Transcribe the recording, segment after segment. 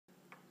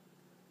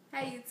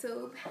Hi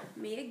YouTube,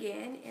 me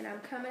again, and I'm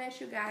coming at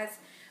you guys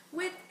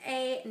with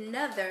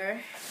another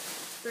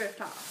thrift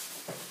haul.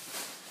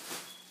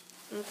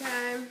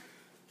 Okay,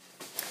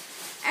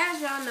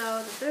 as y'all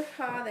know, the thrift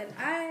haul that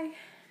I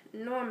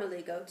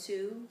normally go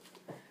to,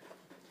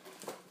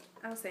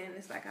 I'm saying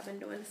this like I've been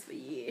doing this for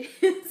years,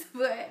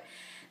 but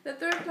the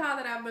thrift haul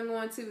that I've been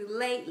going to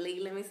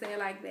lately, let me say it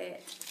like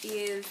that,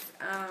 is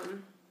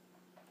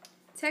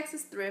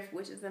Texas Thrift,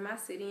 which is in my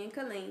city in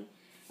Killeen.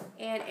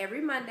 And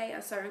every Monday,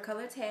 a certain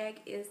color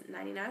tag is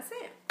 99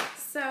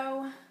 cents.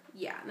 So,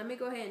 yeah, let me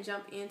go ahead and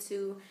jump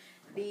into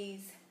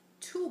these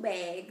 2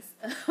 bags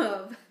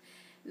of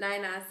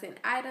 99-cent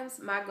items.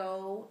 My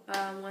goal,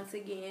 once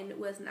again,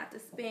 was not to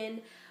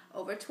spend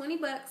over 20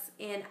 bucks,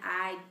 and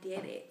I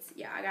did it.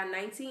 Yeah, I got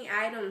 19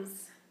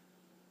 items.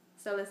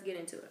 So, let's get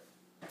into it.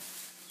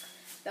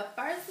 The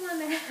first one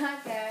that I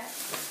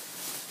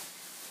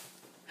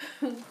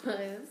got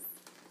was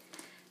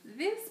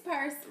this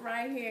purse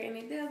right here, and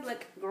it does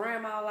look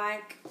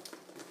grandma-like.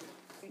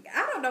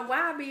 I don't know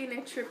why I'm being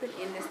there tripping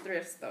in this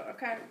thrift store,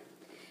 okay?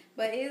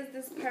 But it is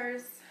this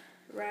purse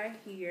right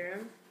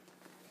here.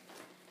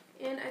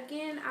 And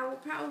again, I will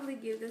probably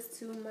give this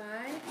to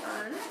my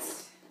aunt.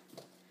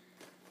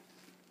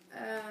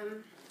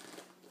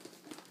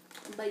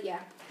 But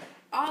yeah,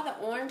 all the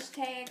orange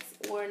tags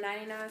were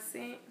 99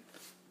 cents.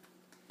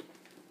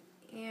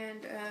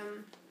 And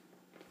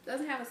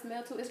doesn't have a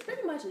smell to it. It's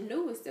pretty much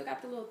new. It still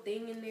got the little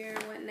thing in there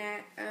and whatnot.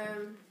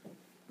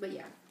 But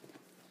yeah,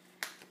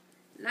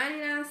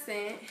 99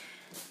 cents.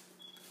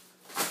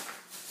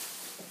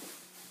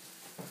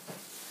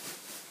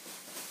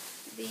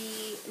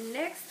 The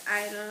next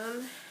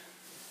item,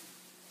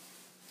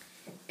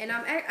 and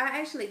I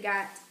actually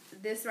got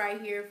this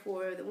right here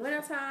for the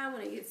winter time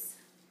when it gets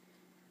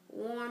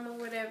warm or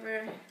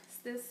whatever. It's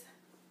this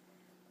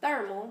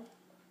thermal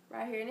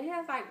right here, and it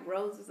has like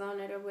roses on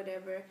it or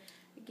whatever.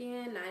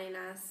 Again,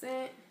 99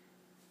 cents.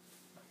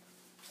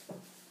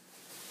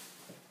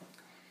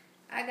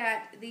 I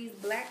got these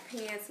black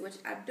pants, which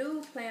I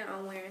do plan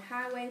on wearing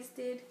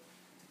high-waisted.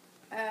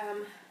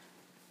 And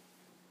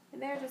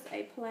they're just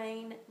a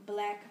plain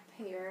black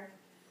pair.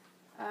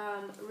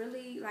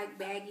 Really like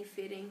baggy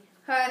fitting.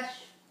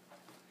 Hush!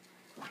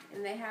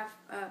 And they have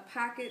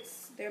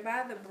pockets. They're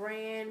by the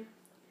brand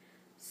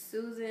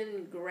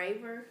Susan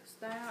Graver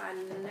style. I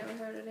never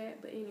heard of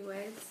that, but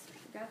anyways,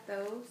 got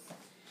those.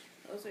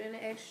 Those are in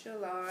the extra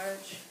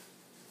large.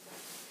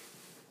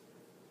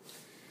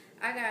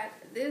 I got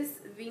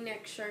this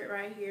V-neck shirt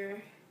right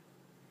here.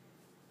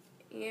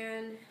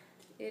 And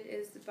it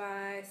is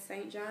by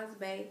St. John's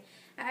Bay.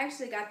 I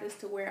actually got this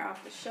to wear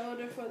off the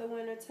shoulder for the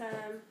winter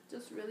time.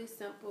 Just really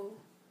simple.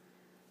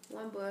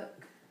 $1.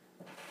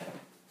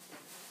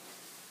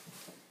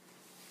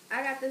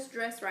 I got this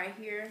dress right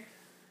here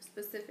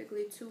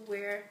specifically to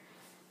wear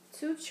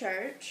to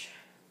church.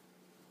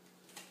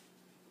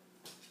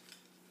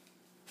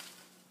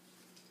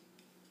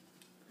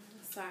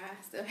 Sorry,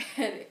 I still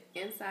had it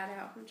inside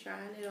out from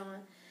trying it on.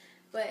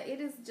 But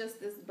it is just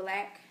this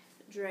black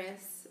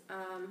dress.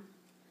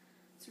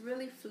 It's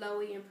really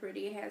flowy and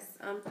pretty. It has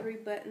 3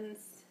 buttons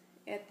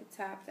at the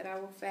top that I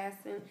will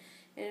fasten.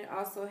 And it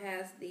also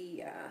has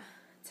the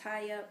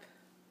tie-up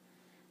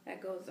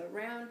that goes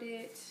around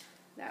it.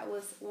 That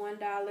was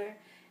 $1.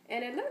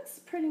 And it looks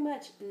pretty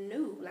much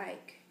new.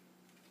 Like,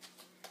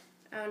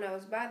 I don't know.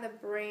 It's by the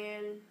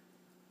brand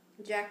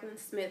Jacqueline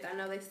Smith. I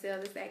know they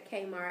sell this at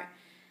Kmart.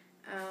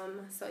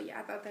 So yeah,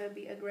 I thought that would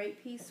be a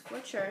great piece for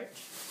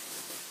church.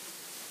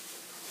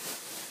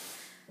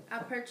 I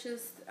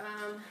purchased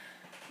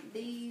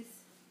these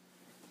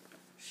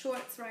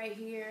shorts right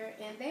here,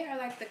 and they are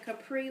like the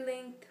capri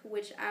length,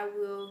 which I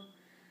will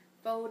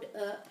fold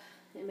up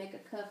and make a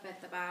cuff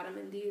at the bottom.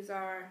 And these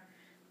are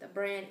the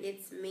brand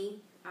It's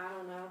Me. I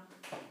don't know,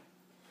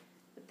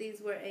 but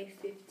these were a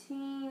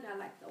 15. I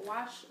like the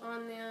wash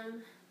on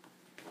them,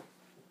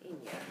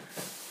 and yeah,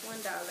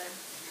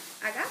 $1.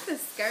 I got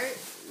this skirt,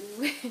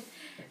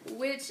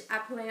 which I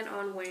plan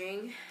on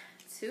wearing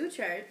to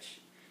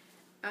church,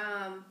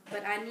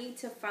 but I need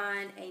to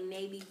find a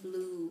navy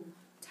blue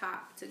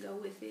top to go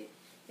with it.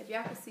 If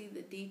y'all can see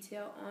the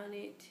detail on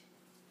it,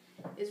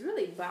 it's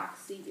really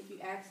boxy if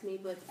you ask me,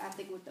 but I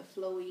think with the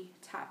flowy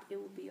top it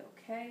will be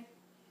okay.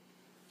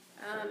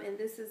 And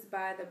this is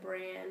by the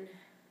brand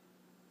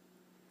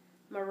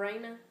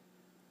Morona.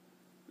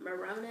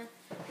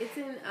 It's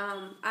in,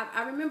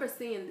 I remember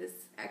seeing this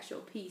actual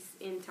piece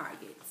in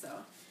Target.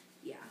 So,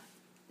 yeah.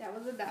 That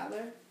was $1.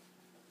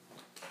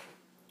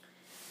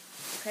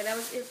 Okay, that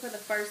was it for the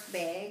first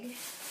bag.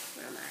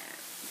 Where am I at?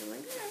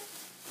 Doing good.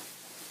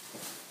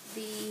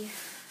 The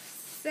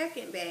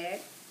second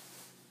bag,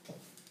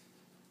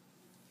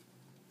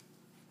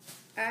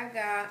 I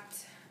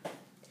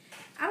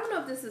don't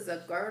know if this is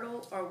a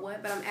girdle or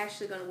what, but I'm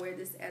actually going to wear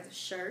this as a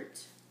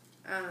shirt.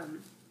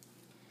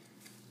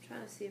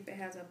 Trying to see if it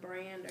has a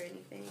brand or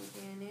anything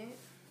in it.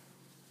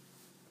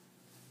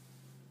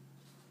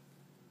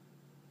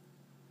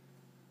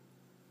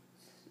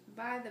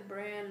 By the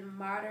brand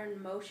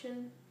Modern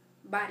Motion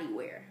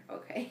Bodywear.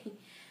 Okay.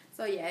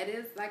 So yeah, it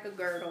is like a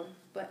girdle,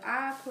 but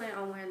I plan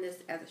on wearing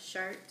this as a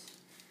shirt,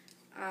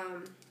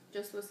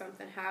 just with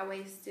something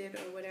high-waisted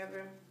or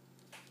whatever.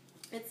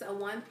 It's a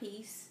one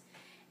piece,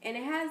 and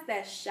it has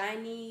that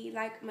shiny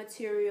like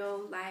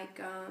material,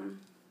 like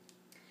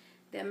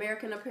the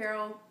American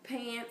Apparel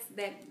pants,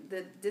 that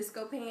the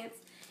disco pants.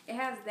 It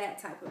has that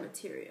type of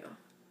material,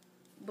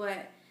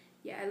 but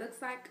yeah, it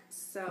looks like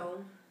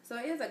so. So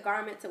it is a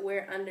garment to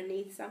wear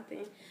underneath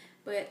something,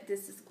 but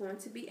this is going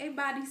to be a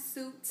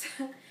bodysuit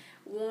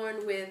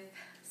worn with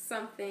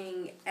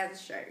something as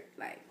a shirt,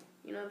 like,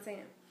 you know what I'm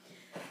saying?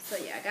 So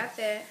yeah, I got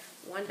that,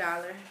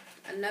 $1.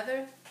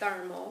 Another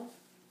thermal.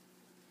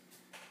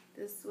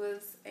 This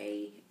was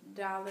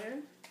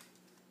 $1.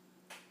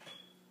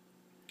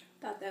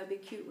 Thought that would be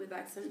cute with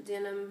like some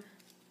denim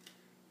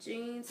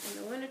jeans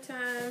in the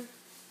wintertime.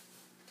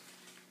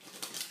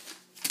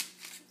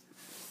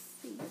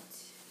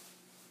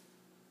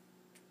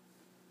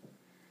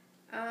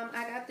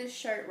 I got this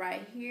shirt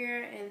right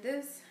here, and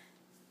this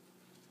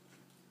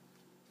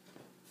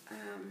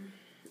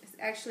it's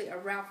actually a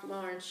Ralph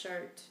Lauren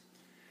shirt.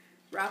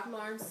 Ralph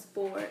Lauren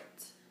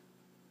Sport.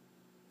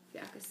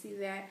 Y'all can see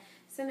that.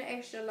 It's in an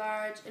extra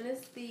large, and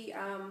it's the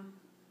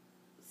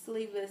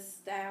sleeveless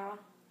style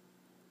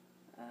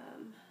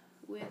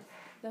with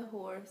the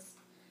horse.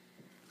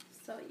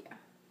 So yeah,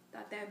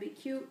 thought that'd be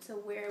cute to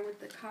wear with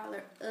the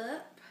collar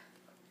up,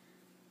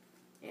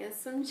 and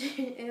some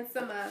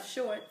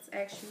shorts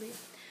actually.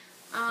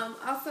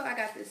 Also, I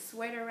got this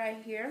sweater right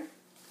here,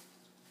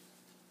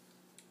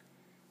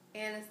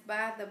 and it's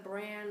by the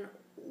brand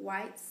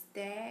White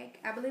Stag.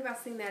 I believe I've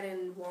seen that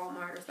in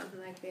Walmart or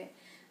something like that.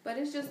 But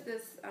it's just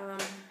this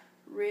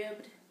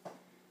ribbed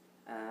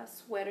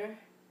sweater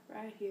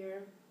right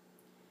here.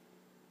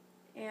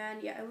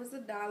 And yeah, it was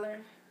 $1.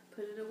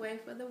 Put it away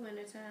for the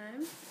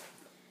wintertime.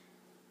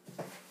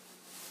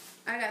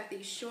 I got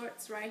these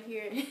shorts right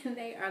here, and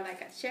they are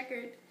like a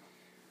checkered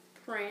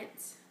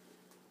print.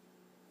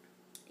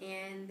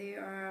 And they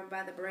are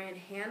by the brand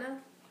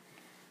Hannah.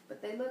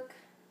 But they look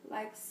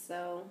like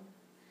so.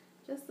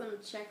 Just some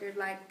checkered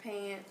like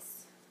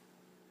pants.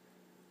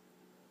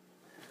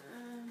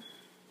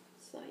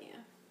 So yeah,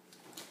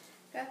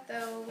 got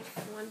those,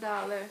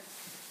 $1.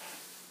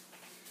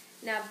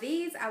 Now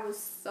these I was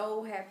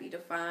so happy to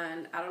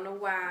find. I don't know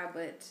why,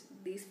 but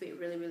these fit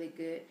really, really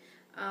good.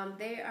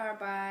 They are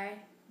by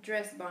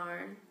Dress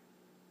Barn,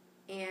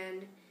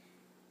 and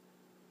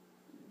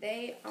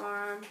they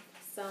are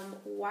some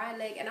wide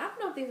leg, and I don't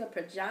know if these are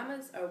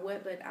pajamas or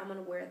what, but I'm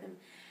gonna wear them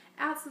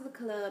out to the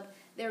club.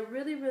 They're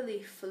really,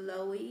 really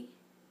flowy,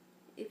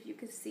 if you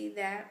can see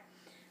that,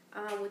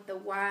 with the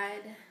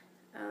wide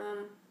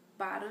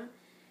bottom,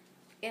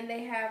 and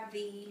they have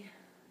the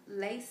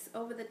lace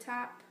over the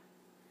top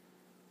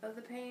of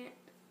the pant,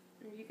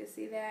 and you can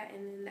see that,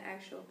 and then the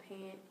actual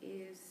pant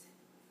is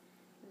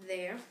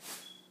there.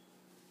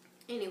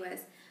 Anyways,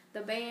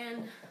 the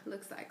band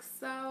looks like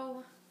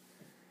so.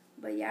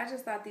 But yeah, I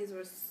just thought these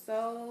were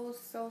so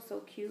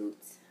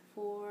cute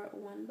for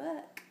 $1.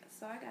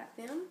 So I got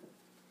them.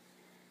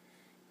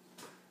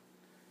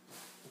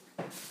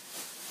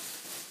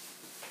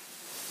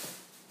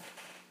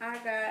 I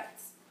got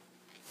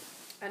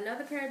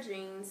another pair of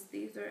jeans.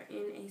 These are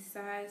in a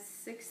size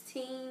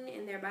 16,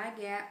 and they're by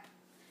Gap.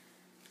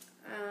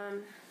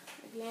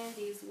 Again,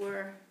 these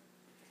were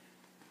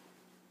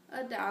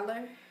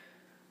 $1.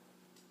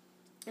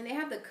 And they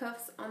have the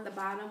cuffs on the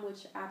bottom,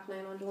 which I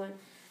plan on doing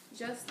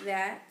just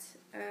that.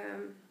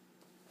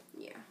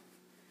 Yeah,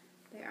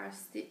 they are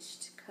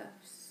stitched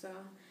cuffs. So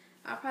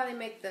I'll probably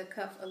make the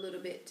cuff a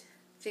little bit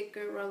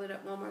thicker, roll it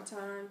up one more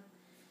time,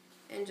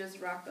 and just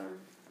rock them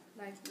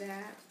like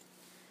that.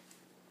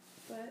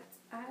 But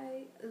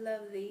I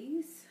love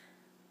these.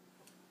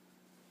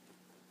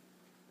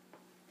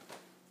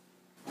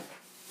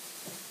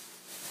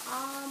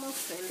 Almost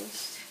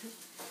finished.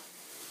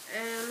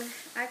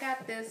 I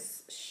got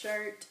this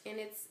shirt, and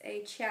it's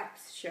a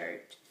chaps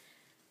shirt.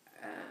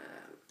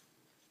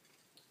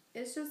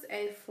 It's just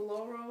a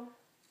floral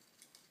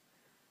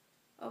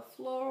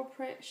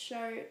print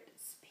shirt.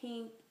 It's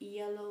pink,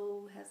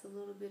 yellow, has a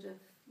little bit of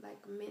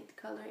like mint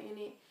color in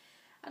it.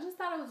 I just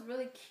thought it was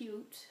really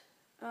cute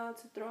to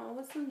throw on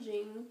with some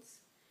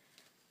jeans.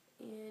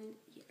 And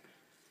yeah,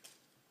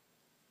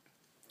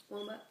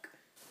 $1.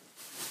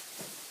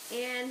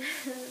 And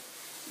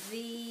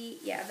the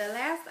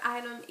last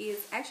item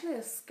is actually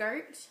a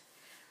skirt,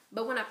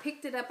 but when I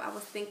picked it up, I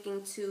was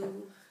thinking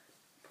to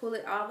pull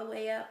it all the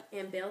way up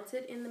and belt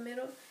it in the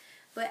middle,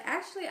 but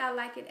actually I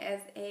like it as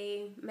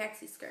a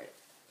maxi skirt,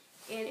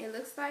 and it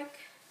looks like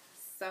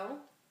so.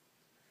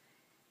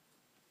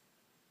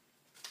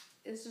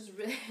 It's just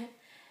really,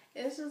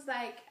 it's just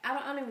like, I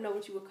don't even know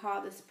what you would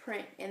call this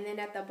print, and then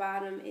at the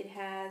bottom it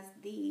has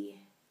the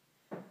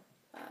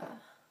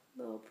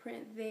little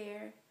print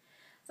there.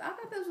 So I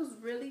thought this was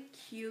really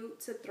cute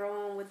to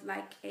throw on with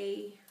like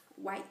a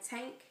white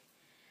tank,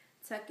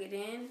 tuck it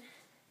in,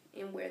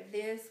 and wear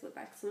this with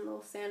like some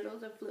little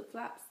sandals or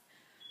flip-flops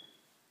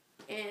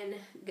and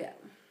go.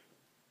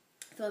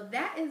 So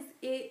that is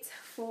it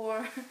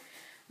for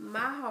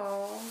my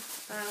haul,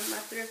 my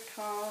thrift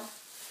haul.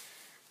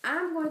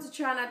 I'm going to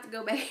try not to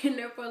go back in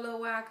there for a little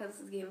while because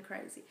it's getting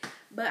crazy.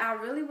 But I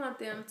really want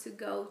them to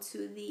go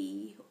to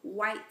the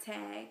white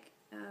tag,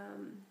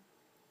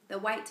 the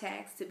white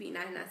tags to be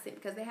 99 cents,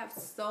 because they have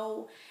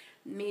so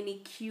many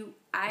cute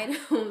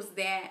items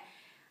that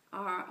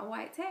are a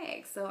white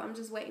tag. So I'm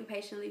just waiting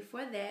patiently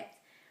for that.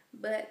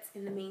 But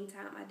in the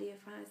meantime, I did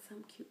find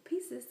some cute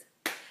pieces.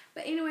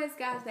 But anyways,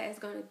 guys, that is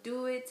going to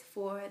do it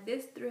for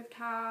this thrift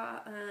haul.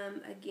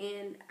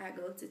 Again, I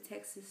go to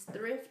Texas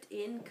Thrift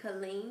in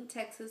Killeen,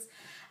 Texas.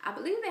 I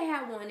believe they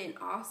have one in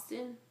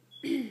Austin.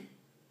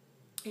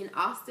 In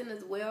Austin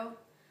as well.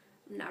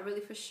 I'm not really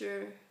for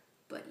sure,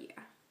 but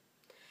yeah.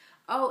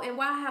 Oh, and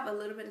while I have a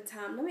little bit of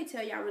time, let me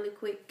tell y'all really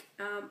quick.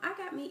 I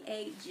got me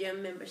a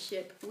gym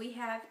membership. We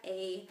have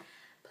a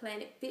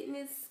Planet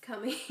Fitness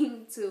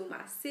coming to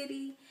my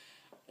city,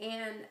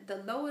 and the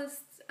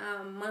lowest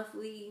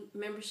monthly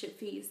membership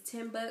fee is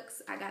 $10.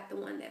 I got the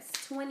one that's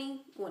 $20,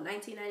 well,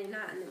 $19.99,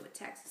 and then with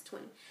taxes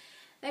 $20.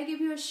 They give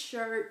you a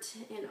shirt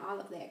and all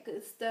of that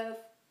good stuff.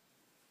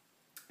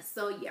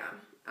 So yeah,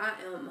 I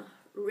am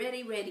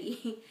ready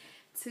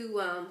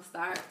to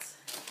start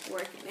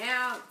working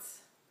out.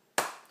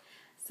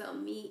 So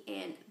me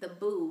and the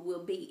boo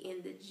will be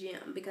in the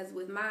gym, because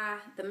with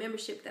the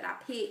membership that I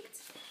picked,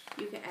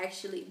 you can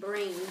actually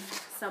bring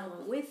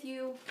someone with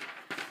you.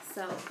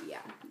 So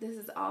yeah, this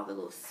is all the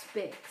little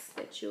specs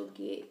that you'll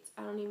get.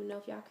 I don't even know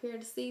if y'all care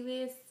to see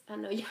this. I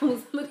know y'all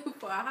was looking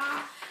for a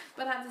haul,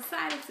 but I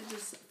decided to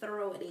just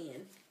throw it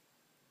in.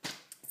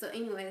 So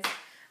anyways,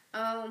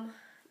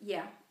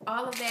 yeah,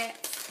 all of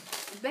that.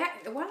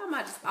 Why am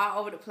I just all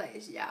over the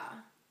place,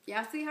 y'all?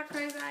 Y'all see how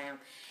crazy I am?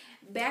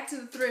 Back to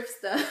the thrift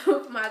stuff.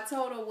 My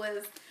total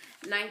was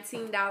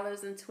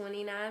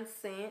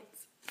 $19.29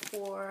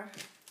 for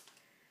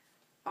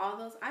all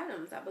those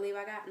items. I believe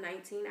I got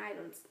 19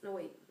 items. No,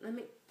 wait. Let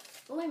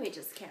me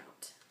just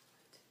count.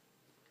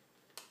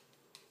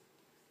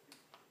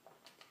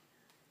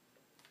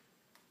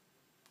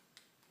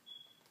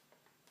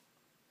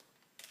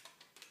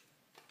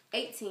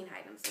 $18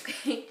 items,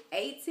 okay?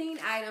 18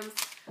 items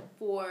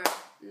for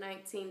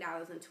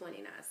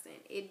 $19.29.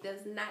 It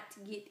does not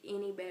get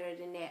any better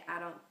than that, I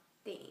don't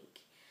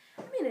think.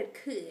 I mean, it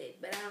could,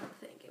 but I don't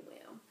think it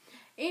will.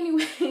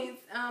 Anyways,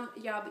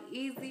 y'all be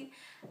easy.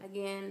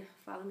 Again,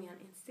 follow me on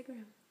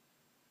Instagram.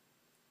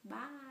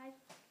 Bye.